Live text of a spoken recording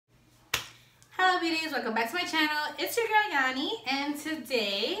beauties, welcome back to my channel. It's your girl Yanni, and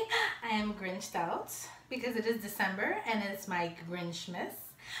today I am Grinched out because it is December and it's my Grinchmas.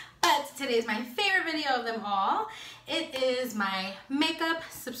 But today is my favorite video of them all. It is my makeup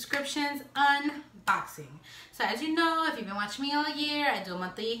subscriptions unboxing. So as you know, if you've been watching me all year, I do a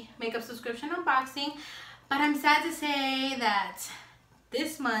monthly makeup subscription unboxing. But I'm sad to say that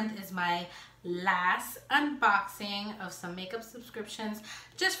this month is my last unboxing of some makeup subscriptions,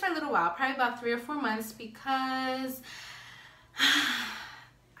 just for a little while, probably about 3 or 4 months, because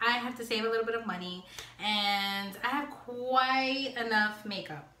I have to save a little bit of money and I have quite enough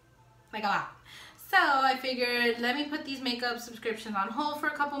makeup, like a lot. So I figured, let me put these makeup subscriptions on hold for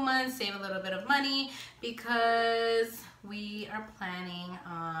a couple months, save a little bit of money, because we are planning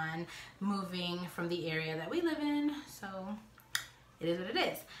on moving from the area that we live in. So it is what it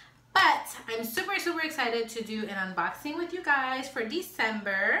is. But I'm super excited to do an unboxing with you guys for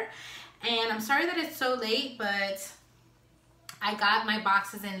December. And I'm sorry that it's so late, but I got my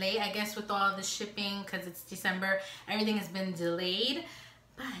boxes in late. I guess with all the shipping, because it's December, everything has been delayed.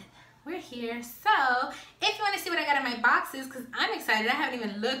 But we're here. So if you want to see what I got in my boxes, because I'm excited, I haven't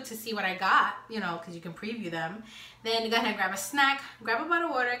even looked to see what I got, you know, because you can preview them. Then go ahead and grab a snack, grab a bottle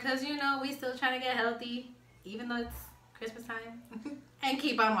of water, because you know we still trying to get healthy, even though it's Christmas time. And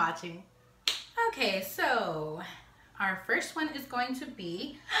keep on watching. Okay, so our first one is going to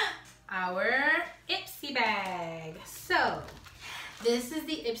be our Ipsy bag. So this is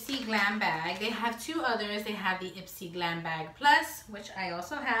the Ipsy Glam Bag. They have two others. They have the Ipsy Glam Bag Plus, which I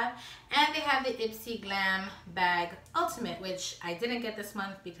also have, and they have the Ipsy Glam Bag Ultimate, which I didn't get this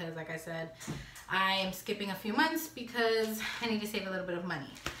month because, like I said, I am skipping a few months because I need to save a little bit of money.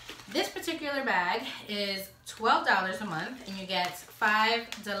 This particular bag is $12 a month, and you get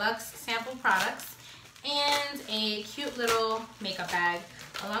 5 deluxe sample products and a cute little makeup bag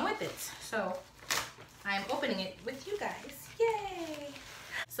along with it. So I'm opening it with you guys. Yay!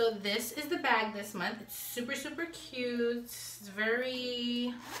 So this is the bag this month. It's super cute. It's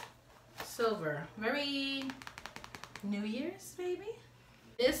very silver, very New Year's maybe.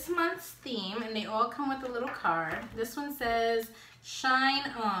 This month's theme, and they all come with a little card. This one says Shine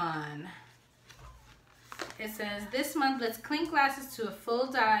On. It says, this month let's clink glasses to a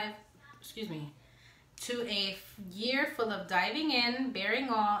full dive, to a year full of diving in, bearing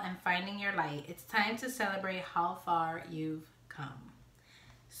all, and finding your light. It's time to celebrate how far you've come.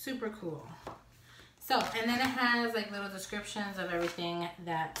 Super cool. So, and then it has like little descriptions of everything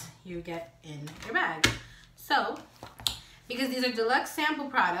that you get in your bag. So, because these are deluxe sample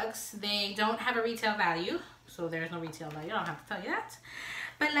products, they don't have a retail value. So there's no retail value, I don't have to tell you that.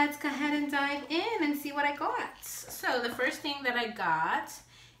 But let's go ahead and dive in and see what I got. So the first thing that I got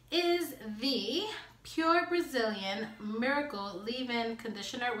is the Pure Brazilian Miracle Leave-In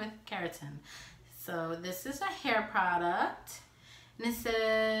Conditioner with Keratin. So this is a hair product, and it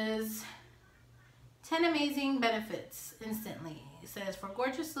says 10 amazing benefits instantly. It says for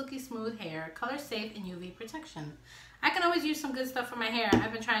gorgeous, silky, smooth hair, color safe, and UV protection. I can always use some good stuff for my hair.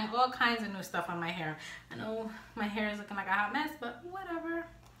 I've been trying all kinds of new stuff on my hair. I know my hair is looking like a hot mess, but whatever.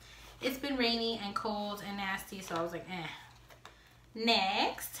 It's been rainy and cold and nasty, so I was like, eh.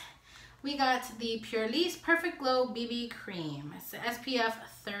 Next, we got the Purlisse Perfect Glow BB Cream. It's the SPF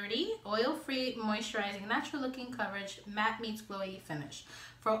 30, oil-free, moisturizing, natural-looking coverage, matte meets glowy finish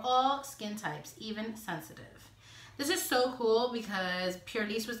for all skin types, even sensitive. This is so cool because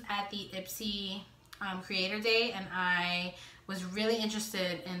Purlisse was at the Ipsy Creator Day, and I was really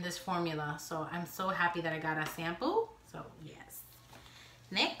interested in this formula, so I'm so happy that I got a sample. So yes.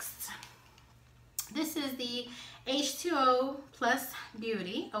 Next, this is the H2O Plus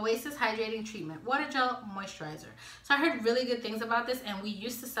Beauty Oasis Hydrating Treatment Water Gel Moisturizer. So I heard really good things about this, and we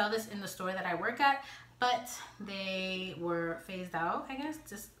used to sell this in the store that I work at, but they were phased out, I guess,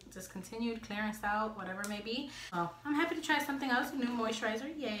 discontinued, clearance out, whatever it may be. Well, I'm happy to try something else, a new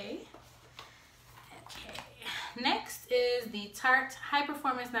moisturizer, yay. Okay, next is the Tarte High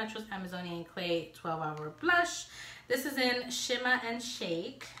Performance Naturals Amazonian Clay 12-Hour Blush. This is in Shimmer and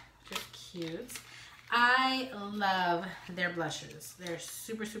Shake, which is cute. I love their blushes. They're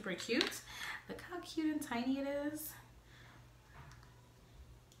super cute. Look how cute and tiny it is.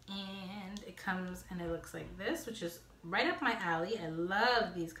 And it comes and it looks like this, which is right up my alley. I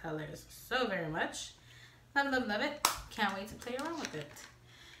love these colors so very much. Love it. Can't wait to play around with it.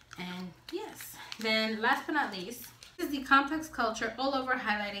 And yes, then last but not least, this is the Complex Culture All Over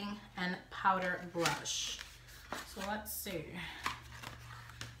Highlighting and Powder Brush. So let's see.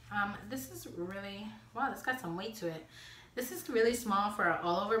 This is really, wow, this got some weight to it. This is really small for an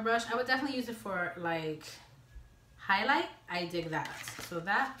all over brush. I would definitely use it for like highlight, I dig that. So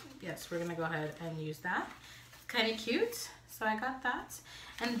that, yes, we're gonna go ahead and use that. Kind of cute, so I got that.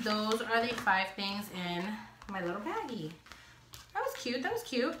 And those are the 5 things in my little baggie. That was cute, that was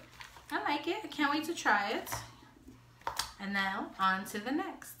cute. I like it, I can't wait to try it. And now on to the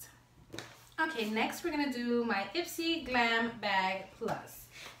next. Okay, next we're gonna do my Ipsy Glam Bag Plus.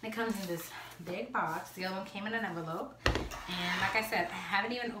 And it comes in this big box. The other one came in an envelope. And like I said, I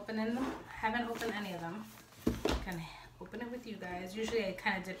haven't even opened any of them. I'm gonna open it with you guys. Usually I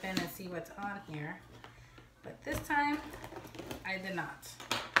kind of dip in and see what's on here. But this time, I did not.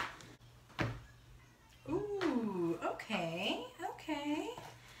 Ooh, okay, okay.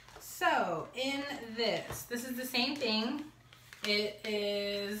 So in this is the same thing. It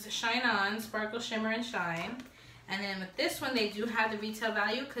is Shine On, Sparkle, Shimmer, and Shine. And then with this one, they do have the retail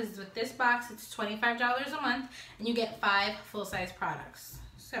value because with this box, it's $25 a month and you get 5 full-size products.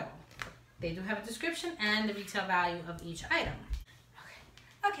 So they do have a description and the retail value of each item.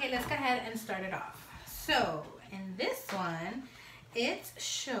 Okay, let's go ahead and start it off. So in this one, it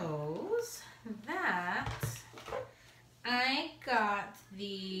shows that I got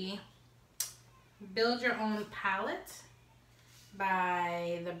the Build Your Own palette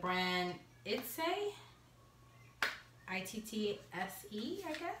by the brand Ipsy. I-T-T-S-E,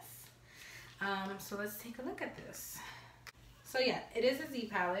 I guess. So let's take a look at this. So yeah, it is a Z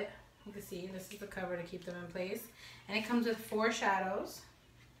palette. You can see this is the cover to keep them in place. And it comes with 4 shadows.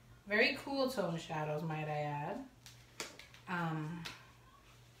 Very cool tone shadows, might I add.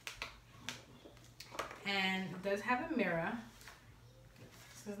 And it does have a mirror.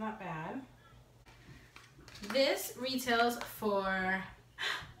 This is not bad. This retails for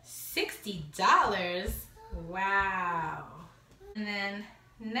 $60. Wow. And then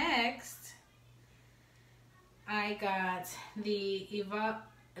next, I got the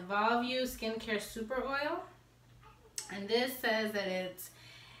Evolve You Skincare Super Oil. And this says that it's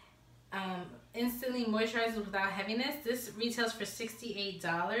instantly moisturizes without heaviness. This retails for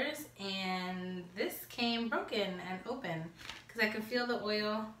 $68. And this came broken and open because I can feel the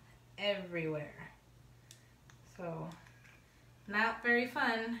oil everywhere. So, not very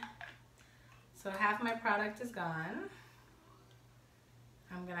fun. So half my product is gone.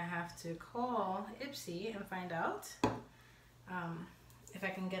 I'm gonna have to call Ipsy and find out if I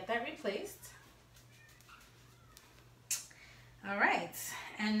can get that replaced. All right,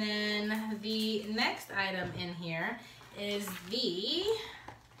 and then the next item in here is the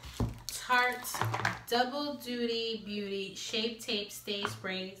Tarte Double Duty Beauty Shape Tape Stay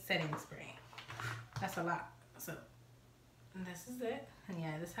Spray Setting Spray. That's a lot. So this is it. And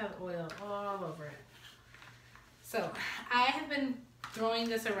yeah, this has oil all over it. So I have been throwing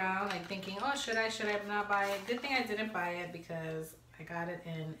this around like thinking, oh, should I not buy it? Good thing I didn't buy it because I got it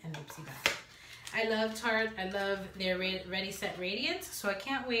in an Ipsy bag. I love Tarte. I love their Ready Set Radiant. So I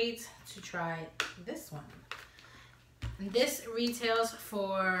can't wait to try this one. And this retails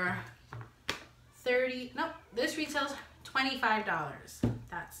for this retails $25.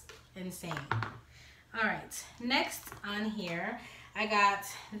 That's insane. All right, next on here, I got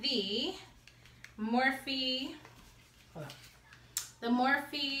the Morphe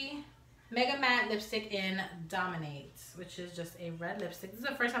Mega Matte Lipstick in Dominate, which is just a red lipstick. This is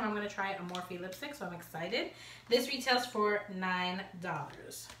the first time I'm going to try a Morphe lipstick, so I'm excited. This retails for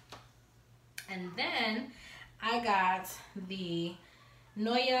 $9. And then I got the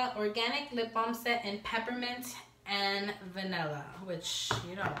Noya Organic Lip Balm Set in Peppermint and Vanilla, which,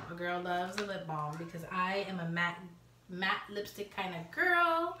 you know, a girl loves a lip balm because I am a matte lipstick kind of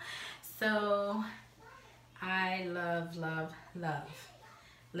girl. So I love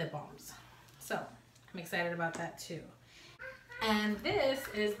lip balms. So I'm excited about that too. And this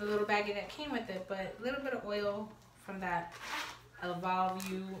is the little baggie that came with it, but a little bit of oil from that Evolve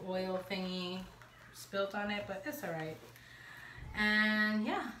You oil thingy spilt on it, but it's all right. And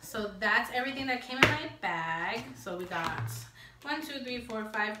yeah, so that's everything that came in my bag. So we got 1, 2, 3, 4,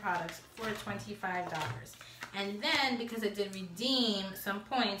 5 products for $25. And then because I did redeem some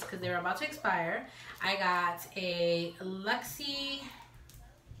points because they were about to expire, I got a Luxe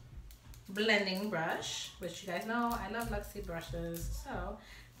blending brush, which you guys know I love Luxe brushes. So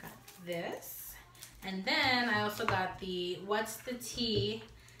got this. And then I also got the What's the Tea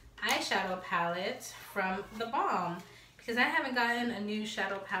eyeshadow palette from The Balm, because I haven't gotten a new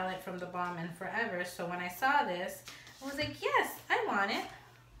shadow palette from The Balm in forever. So when I saw this, I was like, yes, I want it.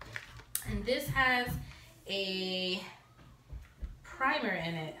 And this has a primer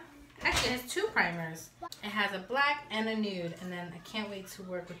in it. Actually, it has 2 primers. It has a black and a nude, and then I can't wait to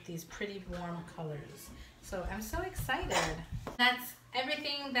work with these pretty warm colors. So I'm so excited. That's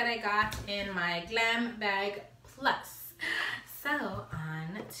everything that I got in my Glam Bag plus. So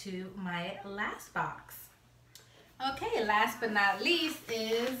on to my last box. Okay, last but not least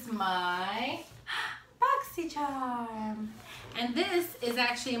is my Boxy charm. And this is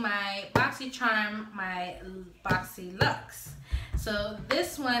actually my Boxy charm, my Boxy Luxe. So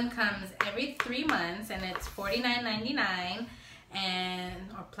this one comes every 3 months and it's $49.99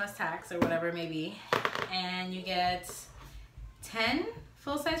 and or plus tax or whatever it may be. And you get 10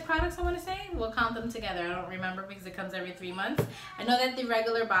 full-size products, I want to say. We'll count them together. I don't remember because it comes every 3 months. I know that the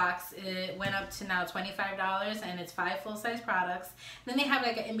regular box, it went up to now $25 and it's 5 full-size products. Then they have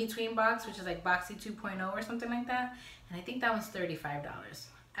like an in-between box, which is like Boxy 2.0 or something like that. And I think that one's $35.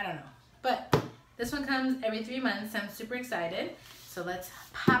 I don't know. But this one comes every 3 months. I'm super excited. So let's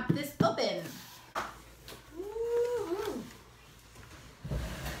pop this open. Woo-hoo.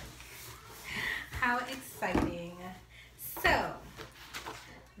 How exciting. So,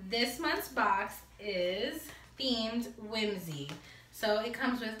 this month's box is themed whimsy. So it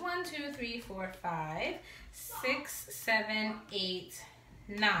comes with 1, 2, 3, 4, 5, 6, 7, 8,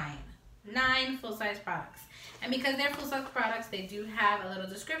 9. 9 full-size products. And because they're full-size products, they do have a little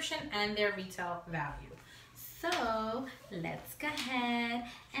description and their retail value. So let's go ahead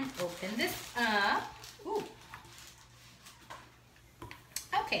and open this up. Ooh.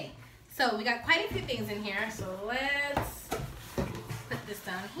 Okay, so we got quite a few things in here. So let's put this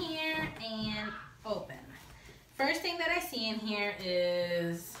down here and open. First thing that I see in here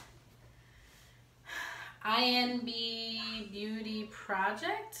is INB Beauty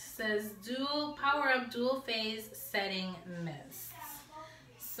Project. Says power up dual phase setting mists.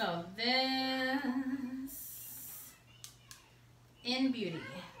 So this in Beauty.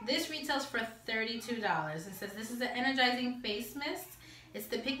 This retails for $32. It says this is an energizing face mist. It's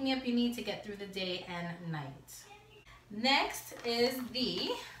the pick-me-up you need to get through the day and night. Next is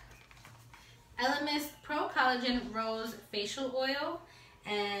the Elemist Pro Collagen Rose Facial Oil,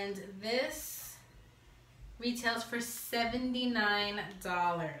 and this retails for $79.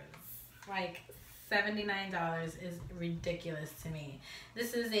 Like $79 is ridiculous to me.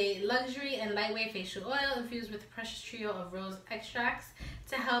 This is a luxury and lightweight facial oil infused with a precious trio of rose extracts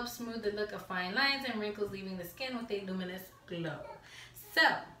to help smooth the look of fine lines and wrinkles, leaving the skin with a luminous glow. So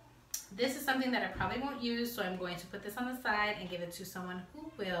this is something that I probably won't use, so I'm going to put this on the side and give it to someone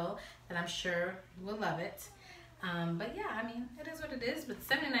who will, that I'm sure will love it. But yeah, I mean, it is what it is, but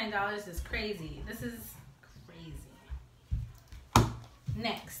 $79 is crazy. This is crazy.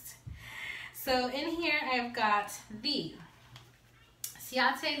 Next. So in here I've got the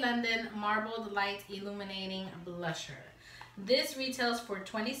Ciate London Marbled Light Illuminating Blusher. This retails for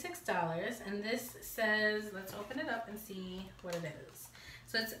 $26, and this says, let's open it up and see what it is.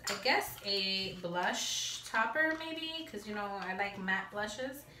 So it's, I guess, a blush topper maybe, because you know I like matte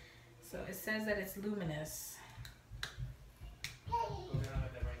blushes. So it says that it's luminous.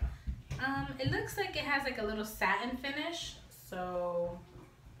 It looks like it has like a little satin finish, so,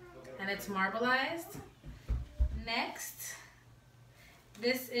 and it's marbleized. Next,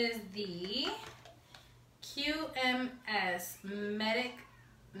 this is the QMS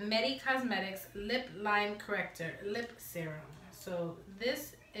Medi Cosmetics Lip Line Corrector Lip Serum. So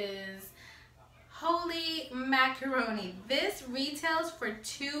this is, holy macaroni, this retails for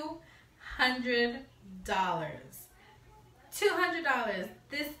 $200. $200.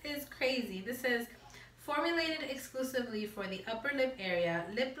 This is crazy. This says, formulated exclusively for the upper lip area,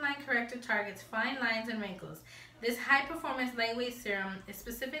 Lip Line Corrector targets fine lines and wrinkles. This high-performance lightweight serum is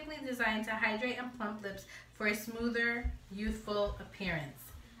specifically designed to hydrate and plump lips for a smoother, youthful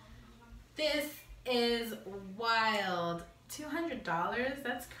appearance. This is wild. $200?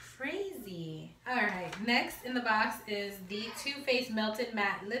 That's crazy. Alright, next in the box is the Too Faced Melted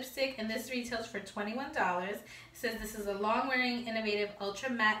Matte Lipstick, and this retails for $21. It says this is a long-wearing, innovative, ultra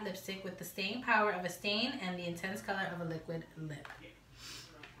matte lipstick with the staying power of a stain and the intense color of a liquid lip.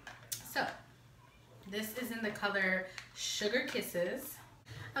 So, this is in the color Sugar Kisses.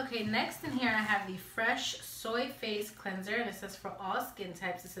 Okay, next in here I have the Fresh Soy Face Cleanser, and it says for all skin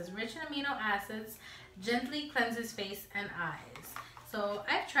types. It says rich in amino acids, gently cleanses face and eyes. So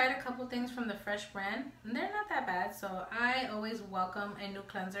I've tried a couple things from the Fresh brand, and they're not that bad, so I always welcome a new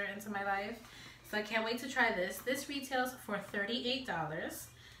cleanser into my life. So I can't wait to try this. This retails for $38.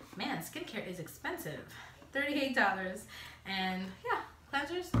 Man, skincare is expensive. $38. And yeah,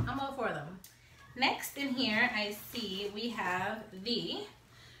 cleansers, I'm all for them. Next in here I see we have the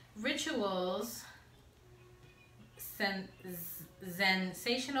Rituals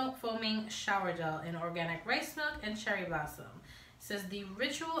Sensational Foaming Shower Gel in organic rice milk and cherry blossom. It says the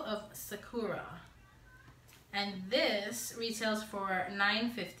Ritual of Sakura, and this retails for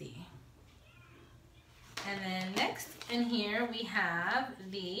 $9.50. And then next in here we have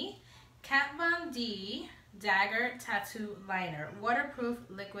the Kat Von D Dagger Tattoo Liner, waterproof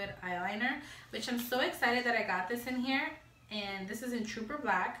liquid eyeliner, which I'm so excited that I got this in here. And this is in Trooper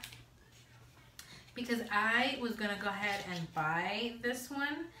Black because I was gonna go ahead and buy this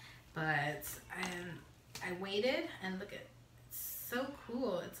one, but I waited, and look at, it's so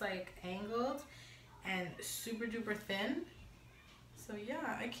cool. It's like angled and super duper thin. So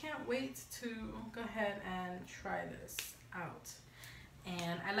yeah, I can't wait to go ahead and try this out.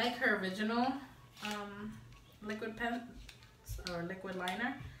 And I like her original liquid pen or liquid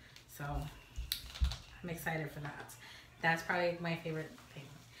liner, so I'm excited for that. That's probably my favorite thing.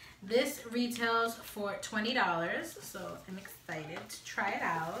 This retails for $20, so I'm excited to try it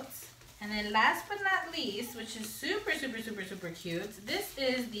out. And then last but not least, which is super cute, this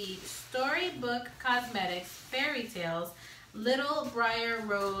is the Storybook Cosmetics Fairy Tales Little Briar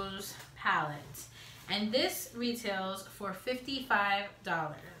Rose palette, and this retails for $55.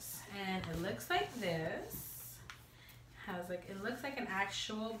 And it looks like this. Has like, it looks like an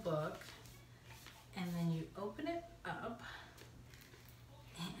actual book, and then you open it up,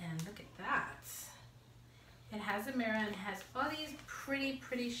 and look at that. It has a mirror and it has all these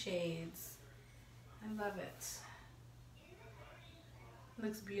pretty shades. I love it.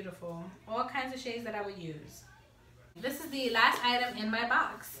 Looks beautiful. All kinds of shades that I would use. This is the last item in my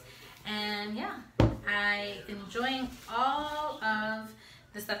box, and yeah, I enjoying all of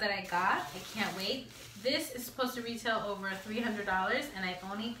the stuff that I got. I can't wait. This is supposed to retail over $300, and I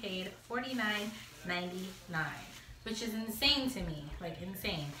only paid $49.99, which is insane to me. Like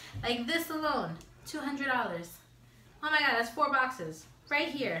insane. Like this alone, $200. Oh my god, that's 4 boxes right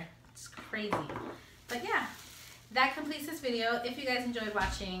here. It's crazy. But yeah, that completes this video. If you guys enjoyed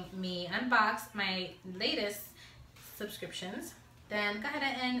watching me unbox my latest subscriptions, then go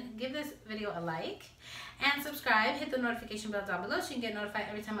ahead and give this video a like and subscribe. Hit the notification bell down below so you can get notified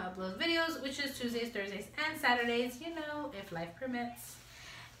every time I upload videos, which is Tuesdays, Thursdays, and Saturdays, you know, if life permits.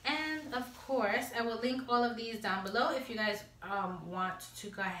 And of course, I will link all of these down below if you guys want to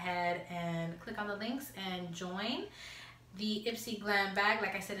go ahead and click on the links and join. The Ipsy Glam Bag,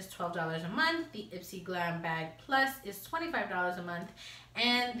 like I said, is $12 a month. The Ipsy Glam Bag Plus is $25 a month.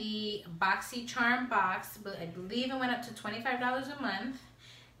 And the Boxy Charm Box, I believe it went up to $25 a month.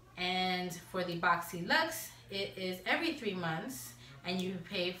 And for the Boxy Luxe, it is every 3 months, and you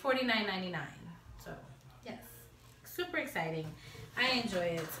pay $49.99. So yes, super exciting. I enjoy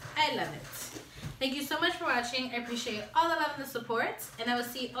it. I love it. Thank you so much for watching. I appreciate all the love and the support, and I will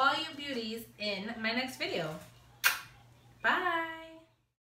see all you beauties in my next video. Bye.